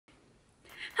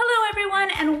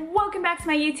everyone, and welcome back to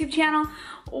my YouTube channel.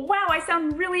 Wow, I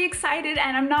sound really excited,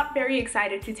 and I'm not very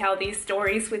excited to tell these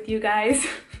stories with you guys.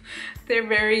 They're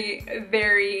very,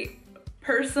 very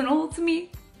personal to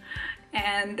me,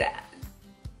 and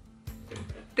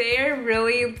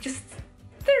they're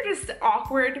just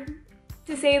awkward,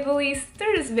 to say the least.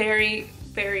 They're just very,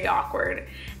 very awkward,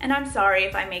 and I'm sorry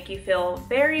if I make you feel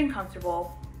very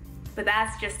uncomfortable, but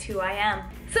that's just who I am.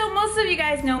 So most of you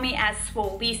guys know me as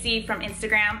Swolisi from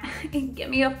Instagram. Give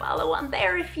me a follow on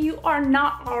there if you are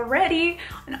not already,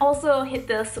 and also hit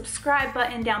the subscribe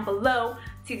button down below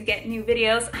to get new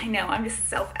videos. I know, I'm just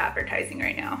self-advertising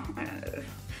right now.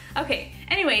 Okay,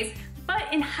 anyways, but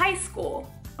in high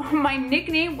school, my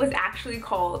nickname was actually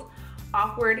called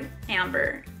Awkward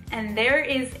Amber, and there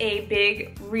is a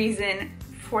big reason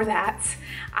for that.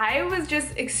 I was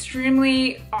just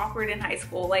extremely awkward in high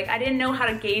school. Like, I didn't know how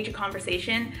to gauge a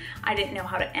conversation. I didn't know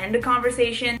how to end a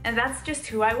conversation, and that's just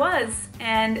who I was,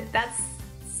 and that's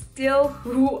still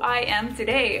who I am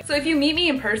today. So if you meet me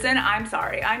in person, I'm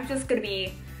sorry. I'm just gonna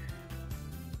be,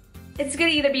 it's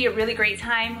gonna either be a really great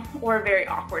time or a very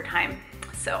awkward time.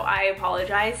 So I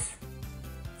apologize.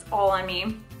 It's all on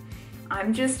me.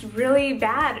 I'm just really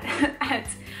bad at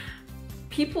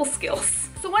people skills.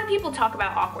 So when people talk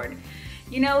about awkward,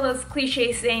 you know those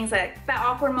cliche sayings like that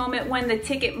awkward moment when the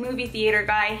ticket movie theater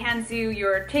guy hands you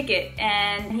your ticket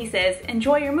and he says,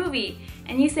 enjoy your movie.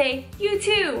 And you say, you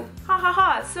too, ha ha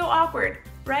ha, so awkward,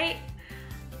 right?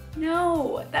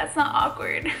 No, that's not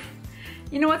awkward.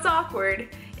 You know what's awkward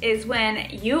is when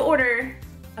you order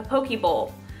a poke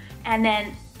bowl and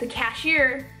then the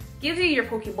cashier gives you your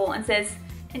poke bowl and says,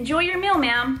 enjoy your meal,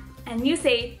 ma'am. And you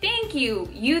say, thank you,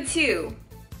 you too.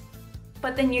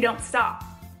 But then you don't stop.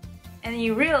 And then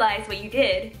you realize what you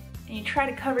did, and you try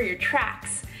to cover your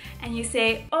tracks, and you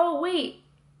say, oh wait,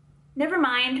 never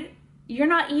mind, you're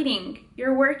not eating,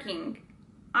 you're working.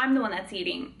 I'm the one that's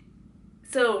eating.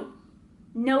 So,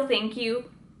 no thank you.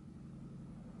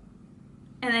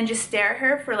 And then just stare at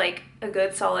her for like a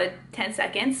good solid 10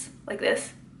 seconds, like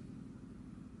this.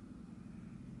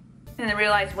 And then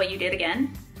realize what you did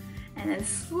again. And then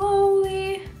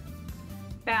slowly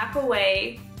back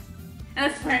away. And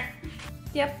that's where,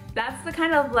 yep, that's the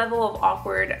kind of level of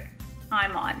awkward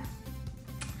I'm on.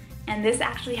 And this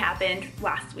actually happened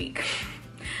last week,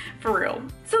 for real.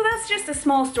 So that's just a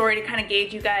small story to kind of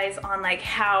gauge you guys on like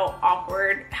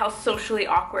how socially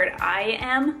awkward I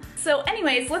am. So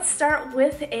anyways, let's start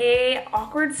with a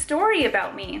awkward story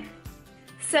about me.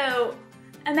 So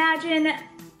imagine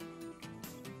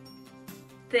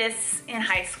this in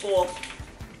high school,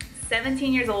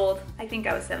 17 years old, I think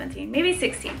I was 17, maybe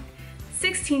 16.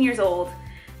 16 years old,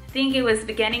 I think it was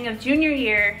beginning of junior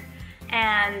year,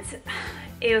 and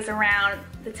it was around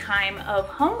the time of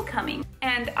homecoming.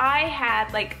 And I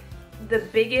had like the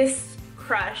biggest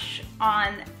crush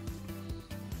on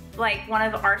like one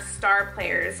of our star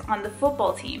players on the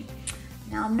football team.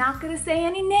 Now I'm not gonna say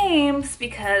any names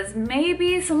because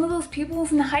maybe some of those people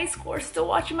in high school are still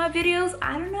watching my videos,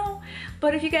 I don't know.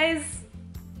 But if you guys,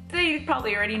 they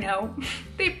probably already know.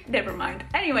 Never mind.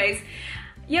 Anyways,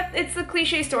 yep, it's the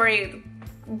cliche story.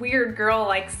 Weird girl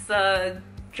likes the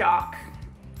jock.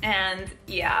 And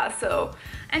yeah, so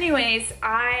anyways,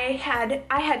 I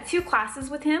had two classes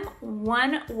with him.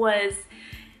 One was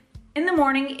in the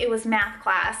morning, it was math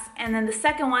class, and then the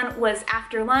second one was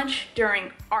after lunch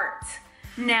during art.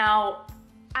 Now,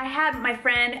 I had my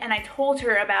friend and I told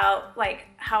her about like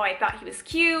how I thought he was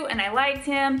cute and I liked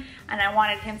him and I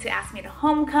wanted him to ask me to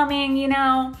homecoming, you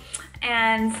know,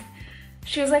 and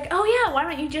she was like, oh yeah, why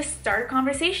don't you just start a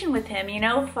conversation with him, you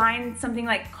know, find something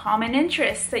like common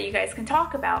interests that you guys can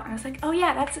talk about. And I was like, oh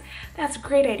yeah, that's a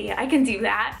great idea, I can do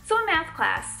that. So in math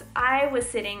class, I was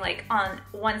sitting like on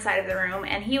one side of the room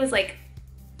and he was like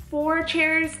 4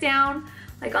 chairs down,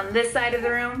 like on this side of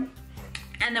the room.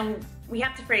 And then we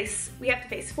have to face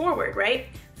forward, right?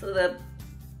 So the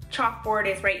chalkboard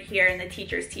is right here and the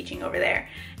teacher's teaching over there.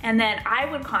 And then I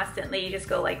would constantly just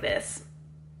go like this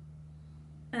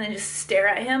and then just stare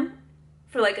at him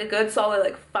for like a good solid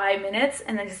like 5 minutes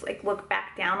and then just like look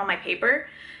back down on my paper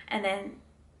and then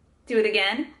do it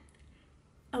again.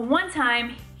 And one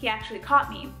time he actually caught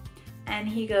me and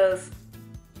he goes,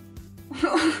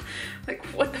 like,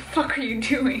 what the fuck are you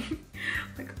doing?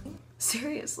 Like,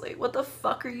 seriously, what the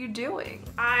fuck are you doing?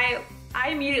 I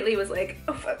immediately was like,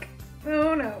 oh fuck,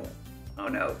 oh no, oh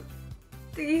no,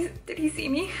 did he see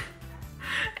me?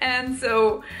 And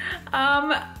so,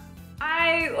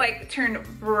 I like turned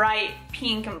bright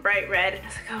pink and bright red, and I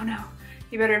was like, oh no,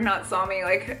 you better have not saw me,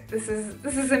 like, this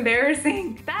is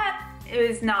embarrassing. That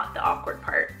is not the awkward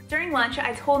part. During lunch,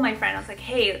 I told my friend, I was like,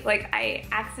 hey, like, I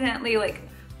accidentally like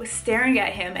was staring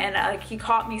at him, and like he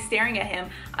caught me staring at him.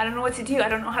 I don't know what to do. I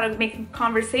don't know how to make a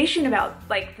conversation about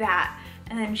like that.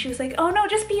 And then she was like, oh no,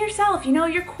 just be yourself. You know,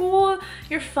 you're cool,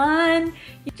 you're fun.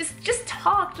 You just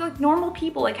talk to like normal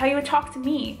people, like how you would talk to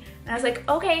me. And I was like,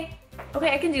 okay,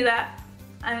 I can do that.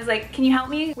 I was like, can you help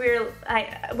me? We're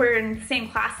in the same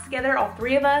class together, all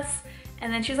three of us.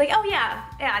 And then she was like, oh yeah,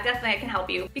 definitely I can help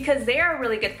you. Because they are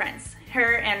really good friends,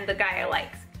 her and the guy I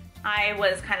liked. I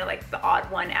was kind of like the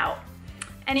odd one out.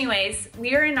 Anyways,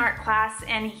 we were in art class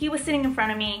and he was sitting in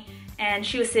front of me and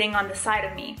she was sitting on the side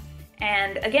of me.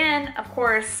 And again, of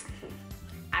course,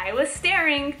 I was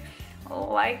staring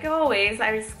like always.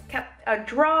 I just kept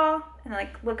draw and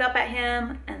like look up at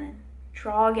him and then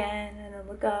draw again and then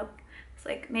look up. It's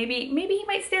like maybe he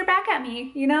might stare back at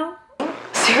me, you know?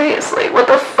 Seriously, what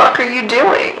the fuck are you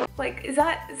doing? Like, is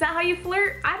that how you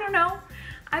flirt? I don't know.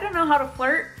 I don't know how to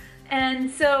flirt. And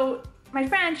so my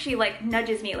friend, she like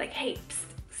nudges me like, hey, psst,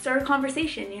 start a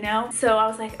conversation, you know? So I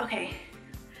was like, okay,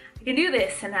 I can do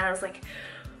this. And then I was like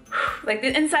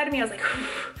the inside of me, I was like,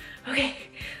 okay,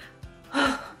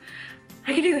 oh,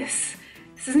 I can do this.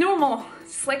 This is normal.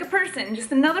 It's just like a person,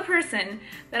 just another person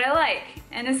that I like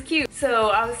and is cute. So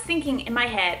I was thinking in my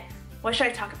head, what should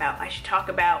I talk about? I should talk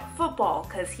about football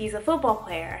because he's a football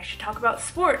player. I should talk about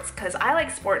sports because I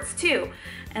like sports too.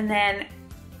 And then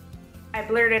I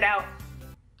blurted out,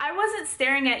 I wasn't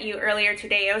staring at you earlier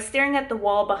today. I was staring at the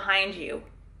wall behind you.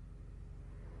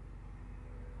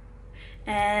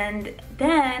 And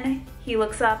then he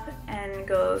looks up and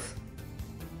goes,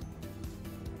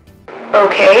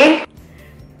 okay.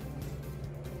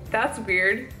 That's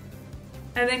weird.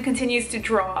 And then continues to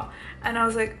draw. And I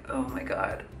was like, oh my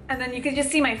God. And then you could just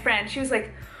see my friend. She was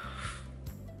like,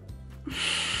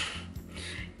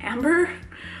 Amber,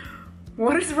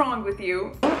 what is wrong with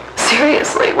you?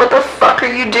 Seriously, what the fuck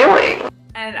are you doing?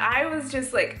 And I was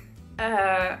just like,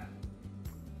 can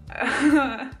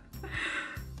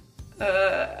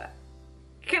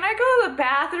I go to the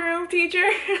bathroom, teacher?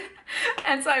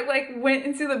 And so I like went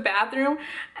into the bathroom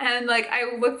and like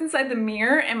I looked inside the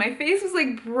mirror and my face was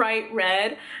like bright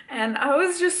red and I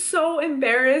was just so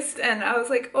embarrassed and I was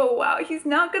like, oh wow, he's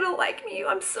not gonna like me.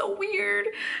 I'm so weird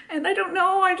and I don't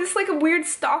know. I'm just like a weird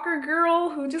stalker girl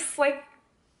who just like,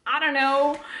 I don't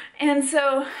know. And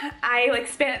so I like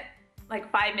spent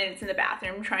like 5 minutes in the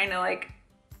bathroom trying to like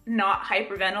not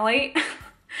hyperventilate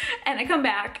and I come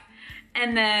back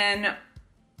and then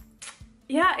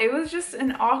yeah, it was just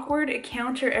an awkward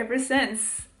encounter ever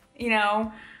since, you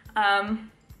know.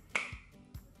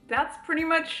 That's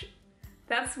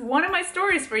one of my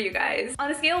stories for you guys.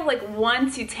 On a scale of like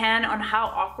 1 to 10 on how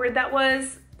awkward that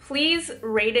was, please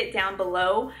rate it down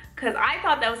below because I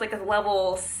thought that was like a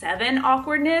level 7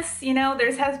 awkwardness, you know.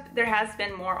 There has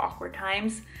been more awkward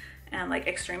times and like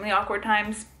extremely awkward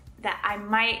times that I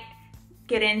might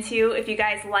get into. If you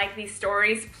guys like these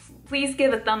stories, please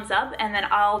give a thumbs up and then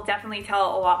I'll definitely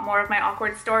tell a lot more of my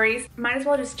awkward stories. Might as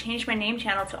well just change my name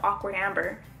channel to Awkward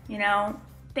Amber, you know?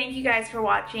 Thank you guys for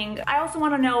watching. I also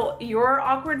want to know your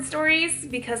awkward stories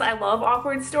because I love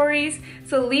awkward stories.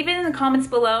 So leave it in the comments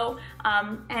below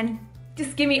and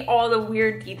just give me all the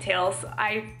weird details.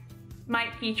 I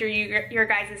might feature your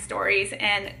guys' stories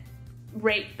and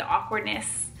rate the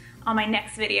awkwardness on my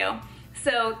next video.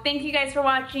 So thank you guys for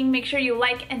watching. Make sure you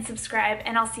like and subscribe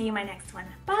and I'll see you in my next one.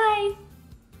 Bye!